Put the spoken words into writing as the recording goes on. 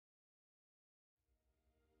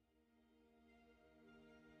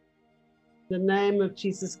The name of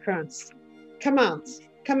Jesus Christ. Come out.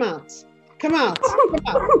 Come out. Come out. Come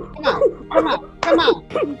out. Come out. Come out.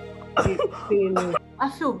 Come out. I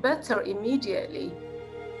feel better immediately.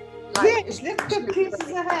 Yes, let's give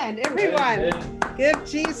Jesus a hand. Everyone, give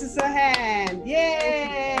Jesus a hand.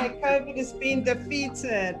 Yay! COVID has been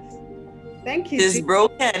defeated. Thank you. It's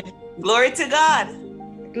broken. Glory to God.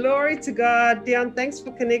 Glory to God. Dion, thanks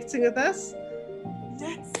for connecting with us.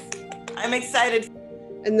 Yes, I'm excited.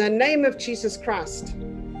 In the name of Jesus Christ,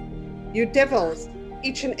 you devils,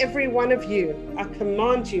 each and every one of you, I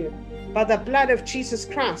command you, by the blood of Jesus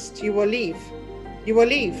Christ, you will leave. You will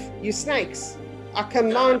leave, you snakes. I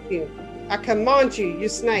command you, you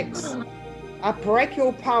snakes. I break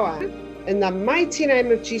your power in the mighty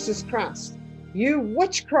name of Jesus Christ. You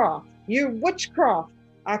witchcraft,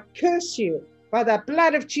 I curse you by the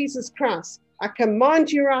blood of Jesus Christ. I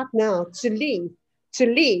command you right now to leave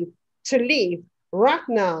right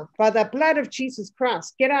now by the blood of Jesus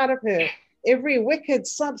Christ. Get out of her. Every wicked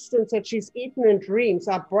substance that she's eaten in dreams,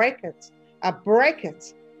 I break it. I break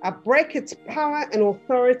its power and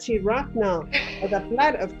authority right now by the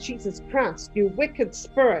blood of Jesus Christ. You wicked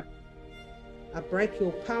spirit, I break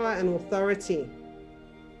your power and authority.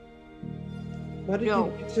 What did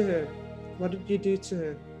you do to her? What did you do to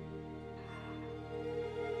her?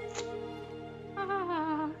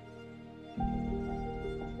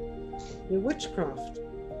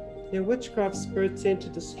 Your witchcraft spirit sent to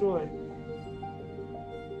destroy.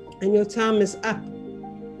 And your time is up.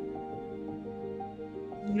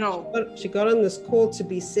 No. She got on this call to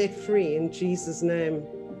be set free in Jesus' name.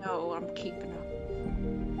 No, I'm keeping her.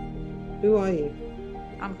 Who are you?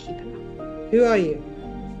 I'm keeping her. Who are you?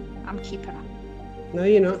 I'm keeping her. No,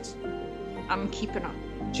 you're not. I'm keeping her.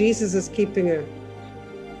 Jesus is keeping her.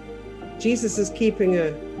 Jesus is keeping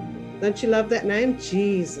her. Don't you love that name?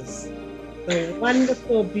 Jesus. The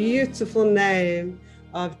wonderful, beautiful name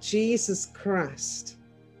of Jesus Christ.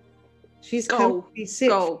 She's come to be set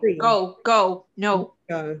free. Go. No.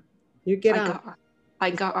 Go. You get out. I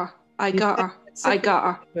got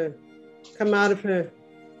her. Come out of her.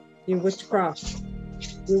 You witchcraft.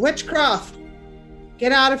 You witchcraft.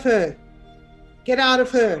 Get out of her. Get out of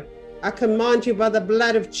her. I command you by the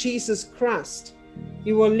blood of Jesus Christ.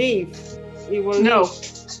 You will leave. You will leave.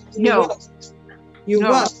 You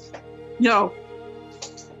will. No.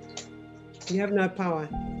 You have no power.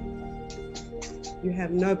 You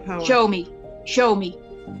have no power. Show me. Show me.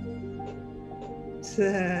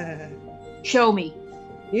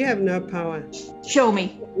 You have no power. Show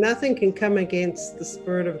me. Nothing can come against the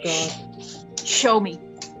Spirit of God. Show me.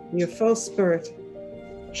 Your false spirit.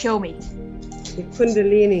 Show me. Your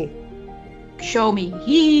Kundalini. Show me.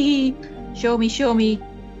 Show me.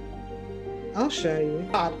 I'll show you.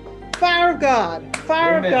 God. Fire of God.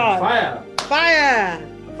 Fire Amen. of God. Fire. Fire.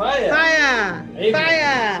 Fire. Fire. Amen.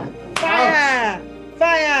 Fire. Fire.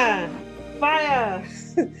 Fire. Fire.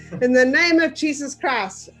 In the name of Jesus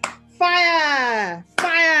Christ. Fire.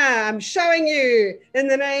 Fire. I'm showing you in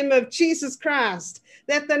the name of Jesus Christ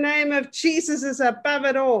that the name of Jesus is above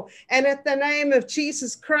it all. And at the name of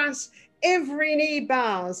Jesus Christ, every knee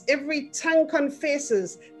bows, every tongue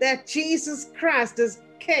confesses that Jesus Christ is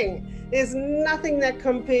King. There's nothing that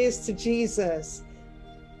compares to Jesus.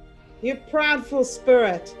 You proudful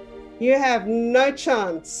spirit, you have no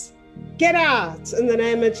chance. Get out in the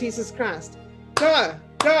name of Jesus Christ. Go.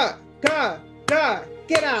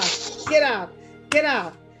 Get out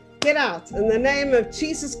in the name of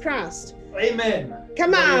Jesus Christ. Amen.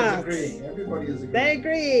 Come out. Everybody is agreeing. They're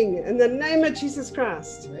agreeing in the name of Jesus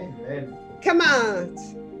Christ. Amen. Come out.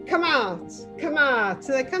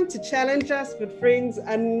 So they come to challenge us, but friends,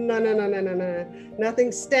 no.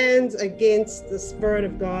 Nothing stands against the Spirit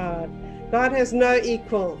of God. God has no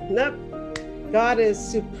equal. Nope. God is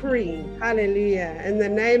supreme. Hallelujah. In the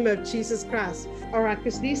name of Jesus Christ. All right,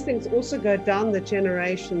 because these things also go down the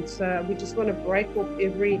generations. So we just want to break off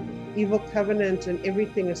every evil covenant and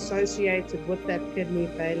everything associated with that kidney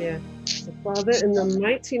failure. So Father, in the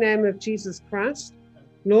mighty name of Jesus Christ,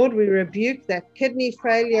 Lord, we rebuke that kidney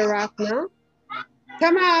failure right now.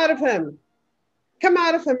 Come out of him. Come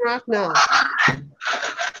out of him right now.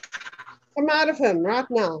 Come out of him right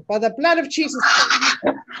now by the blood of Jesus Christ.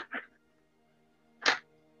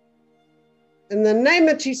 In the name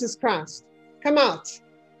of Jesus Christ, come out.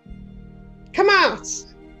 Come out,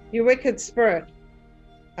 you wicked spirit.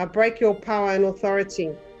 I break your power and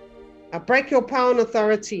authority. I break your power and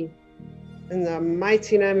authority in the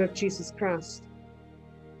mighty name of Jesus Christ.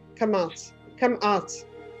 Come out. Come out.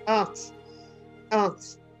 Out of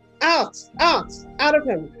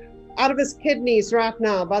him. Out of his kidneys right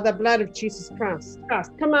now by the blood of Jesus Christ.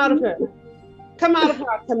 Come out of him. Come out of her.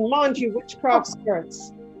 I command you, witchcraft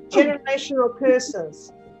spirits, generational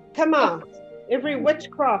curses. Come out. Every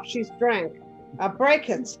witchcraft she's drank, I break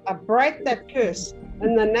it. I break that curse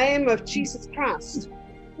in the name of Jesus Christ.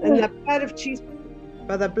 In the blood of Jesus,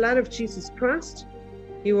 by the blood of Jesus Christ,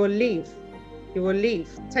 you will leave. You will leave.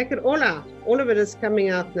 Take it all out. All of it is coming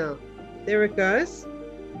out now. There it goes.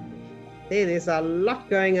 There's a lot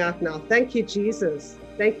going out now. Thank you, Jesus.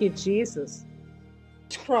 Thank you, Jesus.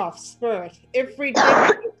 Witchcraft spirit, every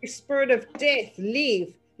spirit of death,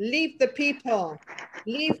 leave. Leave the people.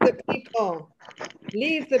 Leave the people.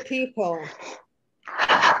 Leave the people.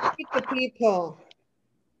 Leave the people.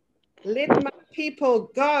 Let my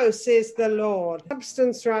people go, says the Lord.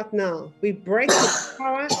 Substance right now. We break your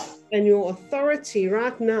power and your authority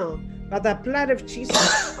right now by the blood of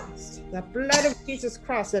Jesus Christ. The blood of Jesus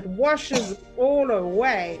Christ that washes all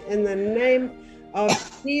away. In the name of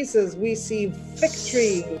Jesus, we see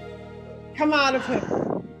victory. Come out of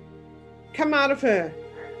her. Come out of her.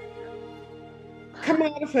 Come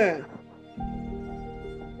out of her.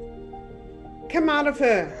 Come out of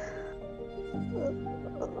her.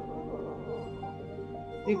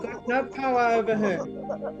 You got no power over her.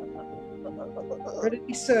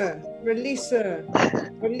 Release her. Release her.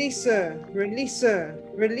 Release her. Release her.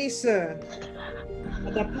 Release her.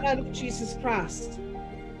 By the blood of Jesus Christ.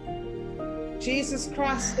 Jesus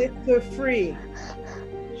Christ set her free.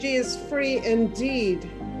 She is free indeed.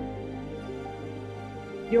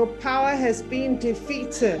 Your power has been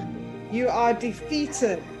defeated. You are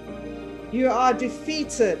defeated. You are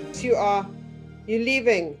defeated. You're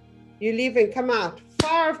leaving. You're leaving. Come out.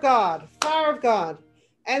 Fire of God. Fire of God.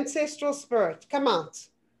 Ancestral spirit. Come out.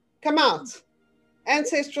 Come out.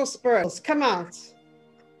 Ancestral spirits. Come out.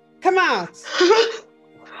 Come out.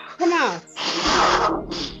 Come out.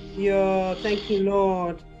 Thank you,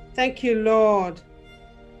 Lord. Thank you, Lord.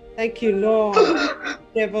 Thank you, Lord.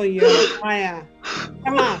 Devil, you're on fire.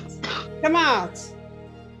 Come out. Come out.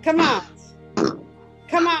 Come out.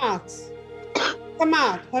 Come out. Come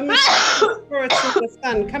out. Homosexual spirits of the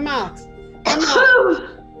sun. Come out. Come out.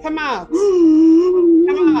 Come out.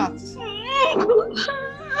 Come out.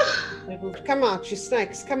 Come out, you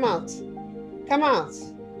snakes. Come out. Come out.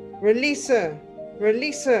 Release her.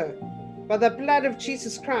 Release her. By the blood of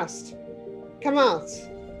Jesus Christ. Come out.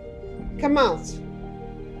 Come out.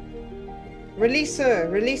 Release her.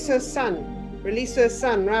 Release her son. Release her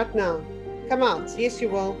son right now. Come out. Yes, you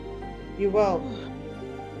will. You will.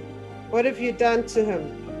 What have you done to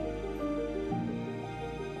him?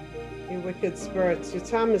 You wicked spirits. Your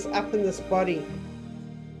time is up in this body.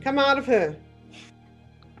 Come out of her.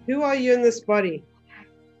 Who are you in this body?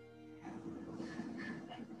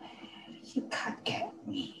 You can't get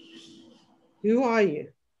me. Who are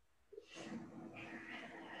you?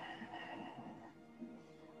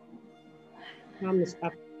 Time is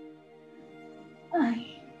up.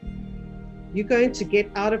 You're going to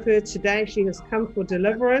get out of her today. She has come for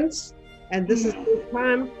deliverance, and this is your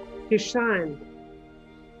time to shine.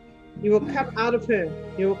 You will come out of her.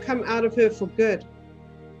 You will come out of her for good.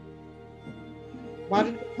 Why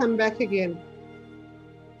did you come back again?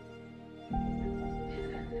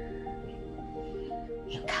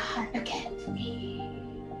 You can't get me.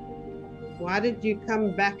 Why did you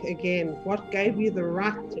come back again? What gave you the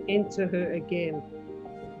right to enter her again?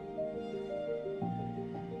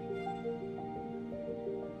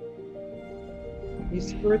 You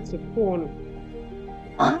spirits of porn.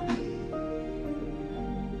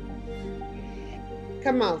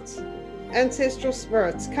 Come out. Ancestral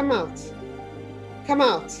spirits, come out. Come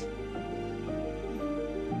out.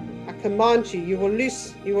 I command you. You will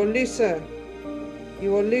loose her. You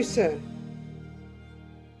will loose her.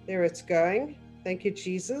 There it's going. Thank you,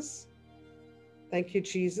 Jesus. Thank you,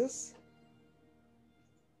 Jesus.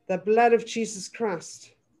 The blood of Jesus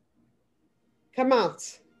Christ. Come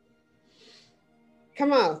out.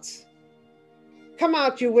 Come out. Come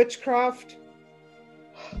out, you witchcraft.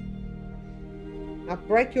 I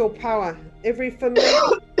break your power. Every familiar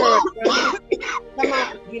spirit. Come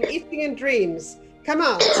out. You've been eating in dreams. Come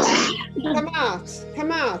out. Come out.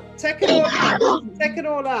 Come out. Take it all out. Take it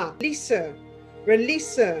all out. Release her.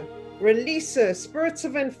 Release her. Release her. Spirits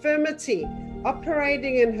of infirmity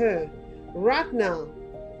operating in her right now.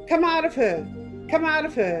 Come out of her. Come out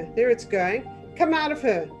of her. There it's going. Come out of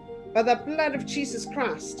her. By the blood of Jesus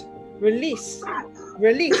Christ. Release.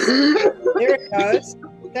 Release. There it goes.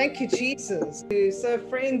 Thank you, Jesus. So,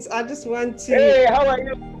 friends, I just want to... Hey, how are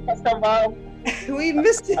you, Pastor Val? We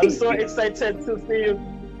missed it. I'm so excited to see you.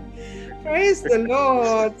 Praise the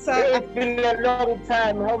Lord. So, it's been a long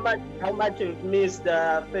time. How much you've missed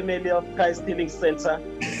the Family of Christ Healing Center.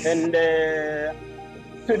 And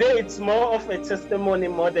Today it's more of a testimony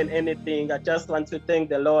more than anything. I just want to thank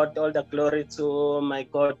the Lord, all the glory to my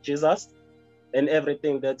God Jesus and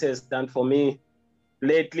everything that He has done for me.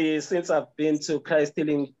 Lately, since I've been to Christ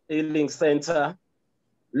Healing Center, a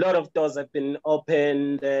lot of doors have been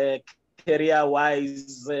opened,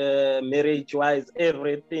 career-wise, marriage-wise,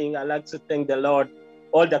 everything. I like to thank the Lord.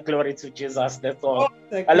 All the glory to Jesus, that's all.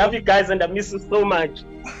 I love you guys and I miss you so much.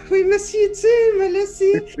 We miss you too,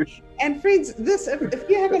 Malusi. And friends, if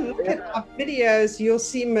you have a look at our videos, you'll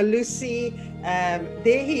see Malusi.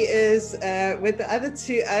 There he is with the other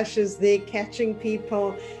two ushers there catching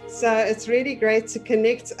people. So it's really great to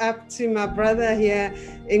connect up to my brother here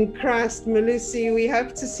in Christ, Malusi. We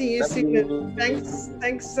hope to see you soon.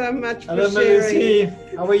 Thanks so much for sharing.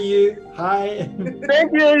 Malusi. How are you? Hi.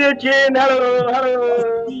 Thank you, Eugene.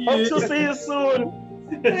 Hello. Hope to see you soon.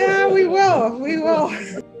 Yeah, we will.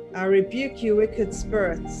 I rebuke you, wicked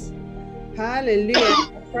spirits. Hallelujah.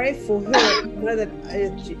 I pray for her. I know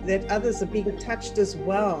that others are being touched as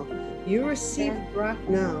well. You receive it right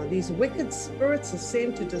now. These wicked spirits are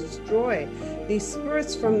sent to destroy. These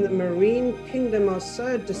spirits from the marine kingdom are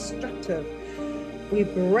so destructive. We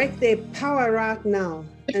break their power right now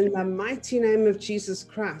in the mighty name of Jesus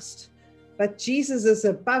Christ. But Jesus is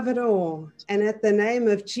above it all. And at the name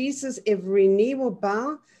of Jesus, every knee will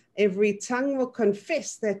bow, every tongue will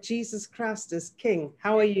confess that Jesus Christ is King.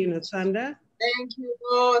 How are you, Natanda? Thank you,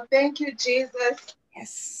 Lord. Thank you, Jesus.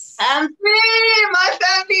 Yes. I'm free. My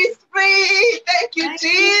family is free. Thank you,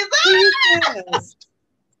 Jesus.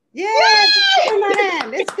 Yeah, let's give him a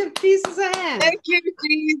hand. Let's give Jesus a hand. Thank you,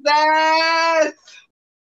 Jesus.